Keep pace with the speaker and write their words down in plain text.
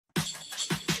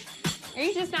Are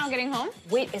you just now getting home?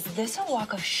 Wait, is this a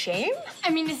walk of shame? I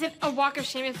mean, is it a walk of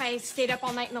shame if I stayed up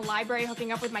all night in the library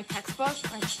hooking up with my textbook?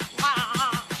 Like,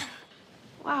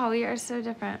 wow, we are so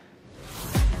different.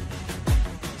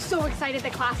 So excited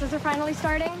that classes are finally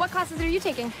starting. What classes are you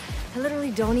taking? I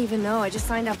literally don't even know. I just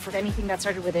signed up for anything that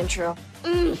started with intro.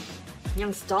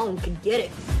 Young Stalin could get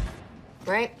it.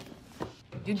 Right?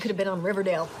 Dude could have been on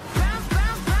Riverdale.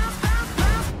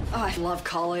 Oh, I love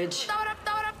college.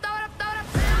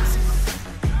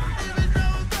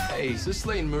 Hey, is this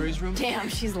Leighton Murray's room? Damn,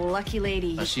 she's a lucky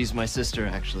lady. She's my sister,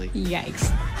 actually.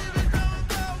 Yikes.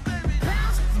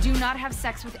 Do not have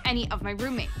sex with any of my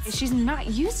roommates. She's not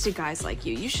used to guys like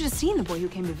you. You should have seen the boy who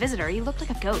came to visit her. He looked like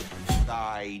a goat.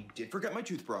 I did forget my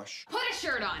toothbrush. Put a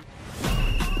shirt on.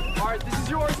 All right, this is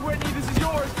yours, Whitney. This is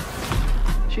yours.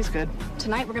 She's good.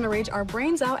 Tonight, we're gonna rage our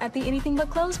brains out at the Anything But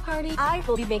Clothes party. I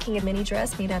will be making a mini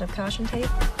dress made out of caution tape.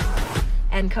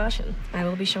 And caution, I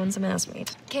will be showing some ass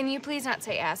meat. Can you please not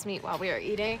say ass meat while we are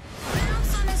eating?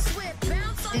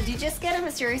 Did you just get a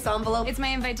mysterious envelope? It's my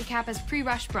invite to Kappa's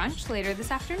pre-rush brunch later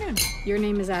this afternoon. Your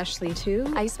name is Ashley,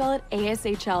 too? I spell it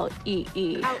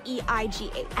A-S-H-L-E-E.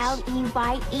 L-E-I-G-H.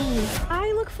 L-E-Y-E.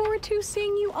 I look forward to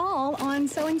seeing you all on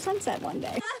Sewing Sunset one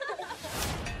day.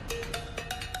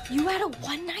 You had a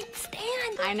one-night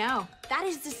stand? I know. That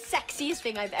is the sexiest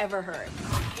thing I've ever heard.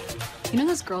 You know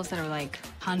those girls that are, like,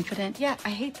 confident? Yeah, I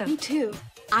hate them. Me too.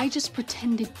 I just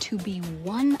pretended to be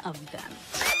one of them.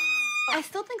 I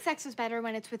still think sex is better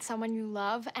when it's with someone you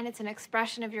love and it's an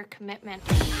expression of your commitment.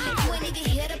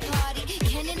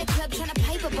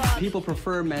 People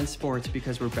prefer men's sports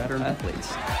because we're better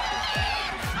athletes.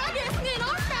 I guess men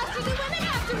are faster than women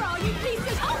after all, you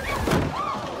pieces.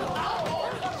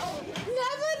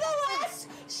 Nevertheless,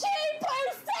 she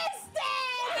persisted!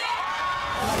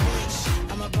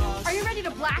 Are you ready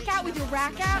to black out with your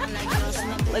rack out?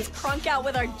 Let's crunk out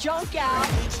with our junk out.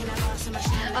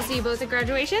 I'll see you both at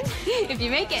graduation, if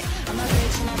you make it.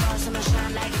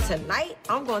 Tonight,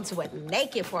 I'm going to a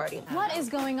naked party. What is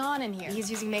going on in here?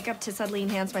 He's using makeup to subtly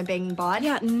enhance my banging bod.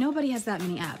 Yeah, nobody has that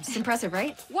many abs. It's impressive,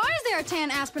 right? Why is there a tan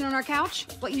Aspen on our couch?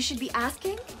 What you should be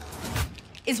asking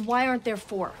is why aren't there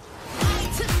four?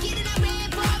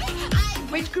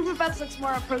 Which group of butts looks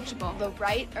more approachable, the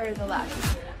right or the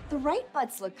left? The right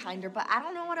butts look kinder, but I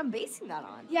don't know what I'm basing that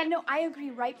on. Yeah, no, I agree.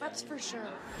 Right butts for sure.